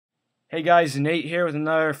Hey guys, Nate here with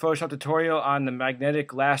another Photoshop tutorial on the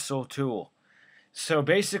magnetic lasso tool. So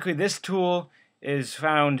basically this tool is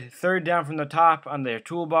found third down from the top on their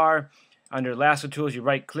toolbar. Under lasso tools you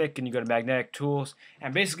right click and you go to magnetic tools,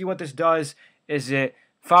 and basically what this does is it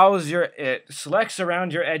selects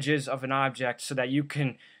around your edges of an object so that you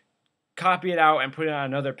can copy it out and put it on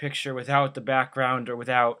another picture without the background or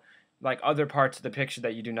without like other parts of the picture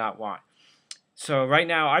that you do not want. So right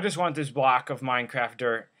now I just want this block of Minecraft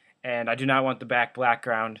dirt, and I do not want the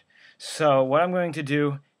background. So what I'm going to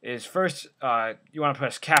do is first you want to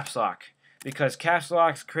press caps lock, because caps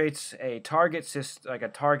lock creates a target system, like a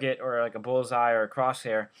target or like a bullseye or a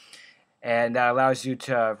crosshair, and that allows you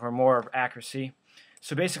to for more accuracy.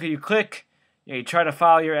 So basically you click, you try to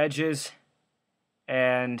follow your edges,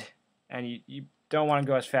 and you don't want to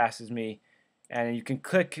go as fast as me, and you can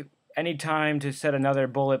click anytime to set another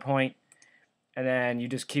bullet point, and then you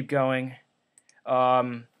just keep going.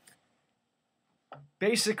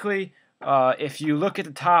 Basically, if you look at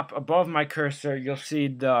the top above my cursor, you'll see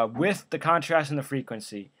the width, the contrast, and the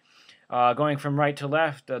frequency. Going from right to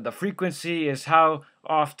left, the frequency is how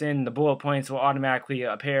often the bullet points will automatically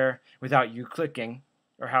appear without you clicking,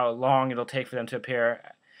 or how long it'll take for them to appear.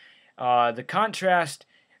 The contrast,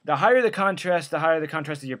 the higher the contrast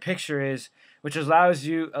of your picture is, which allows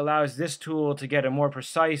this tool to get a more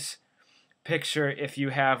precise picture if you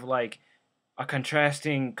have like a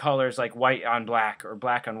contrasting colors like white on black or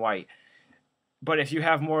black on white. But if you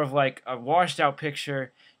have more of like a washed out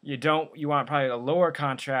picture, you want probably a lower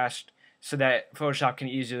contrast so that Photoshop can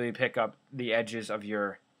easily pick up the edges of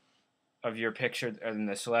your picture and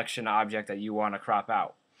the selection object that you want to crop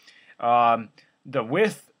out. The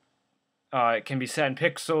width can be set in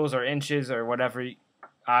pixels or inches or whatever.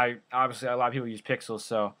 Obviously a lot of people use pixels,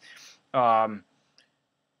 so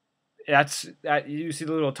you see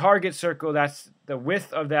the little target circle, that's the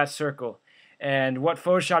width of that circle. And what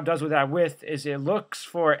Photoshop does with that width is it looks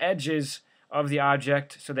for edges of the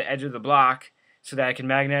object, so the edge of the block, so that it can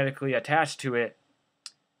magnetically attach to it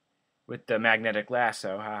with the magnetic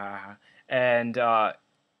lasso. And that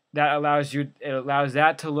allows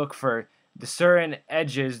that to look for the certain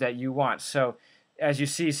edges that you want. So as you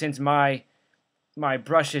see, since my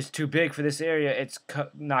brush is too big for this area, it's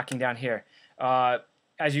knocking down here.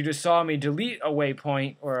 As you just saw me delete a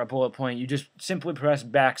waypoint or a bullet point, you just simply press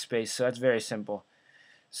backspace, so that's very simple.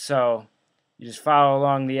 So you just follow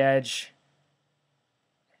along the edge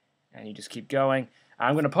and you just keep going.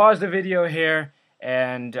 I'm going to pause the video here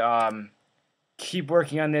and keep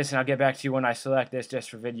working on this, and I'll get back to you when I select this,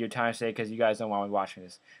 just for video time's sake, because you guys don't want me watching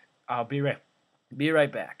this. I'll be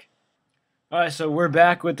right back. Alright, so we're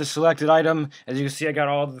back with the selected item. As you can see, I got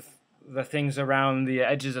all the things around the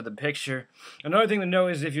edges of the picture. Another thing to note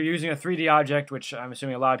is if you're using a 3D object, which I'm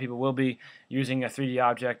assuming a lot of people will be using a 3D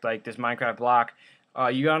object like this Minecraft block,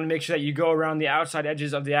 you got to make sure that you go around the outside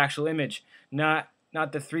edges of the actual image, not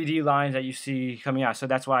the 3D lines that you see coming out. So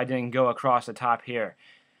that's why I didn't go across the top here.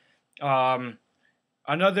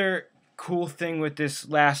 Another cool thing with this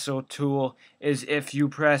lasso tool is if you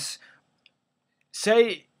press,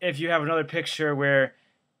 say if you have another picture where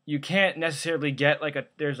you can't necessarily get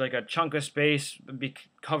there's like a chunk of space be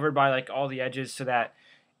covered by like all the edges, so that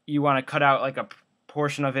you want to cut out like a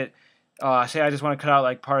portion of it. Say I just want to cut out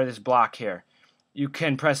like part of this block here. You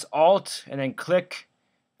can press Alt and then click,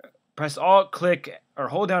 press Alt, click, or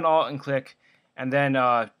hold down Alt and click, and then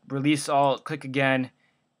release Alt, click again,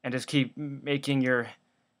 and just keep making your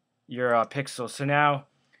pixels. So now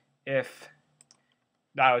that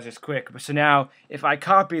was just quick. So now if I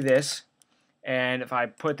copy this, and if I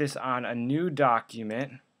put this on a new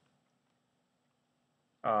document,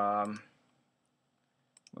 we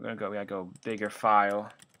gotta go bigger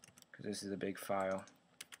file, because this is a big file.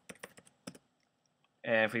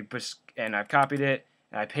 And if we push, and I've copied it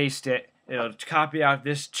and I paste it, it'll copy out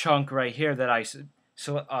this chunk right here that I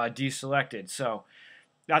deselected. So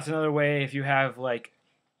that's another way if you have like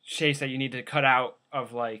shapes that you need to cut out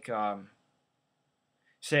of, like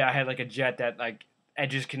say I had like a jet that like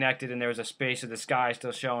edges connected and there was a space of the sky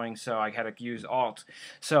still showing, so I had to use Alt.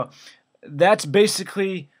 So that's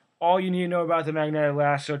basically all you need to know about the magnetic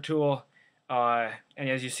lasso tool. And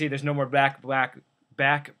as you see, there's no more black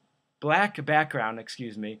background,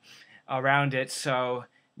 excuse me, around it, so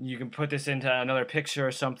you can put this into another picture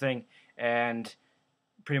or something and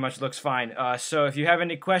pretty much looks fine. So if you have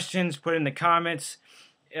any questions, put it in the comments.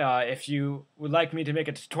 If you would like me to make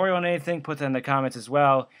a tutorial on anything, put that in the comments as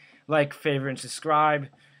well. Like, favorite, and subscribe.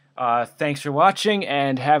 Thanks for watching,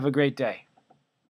 and have a great day.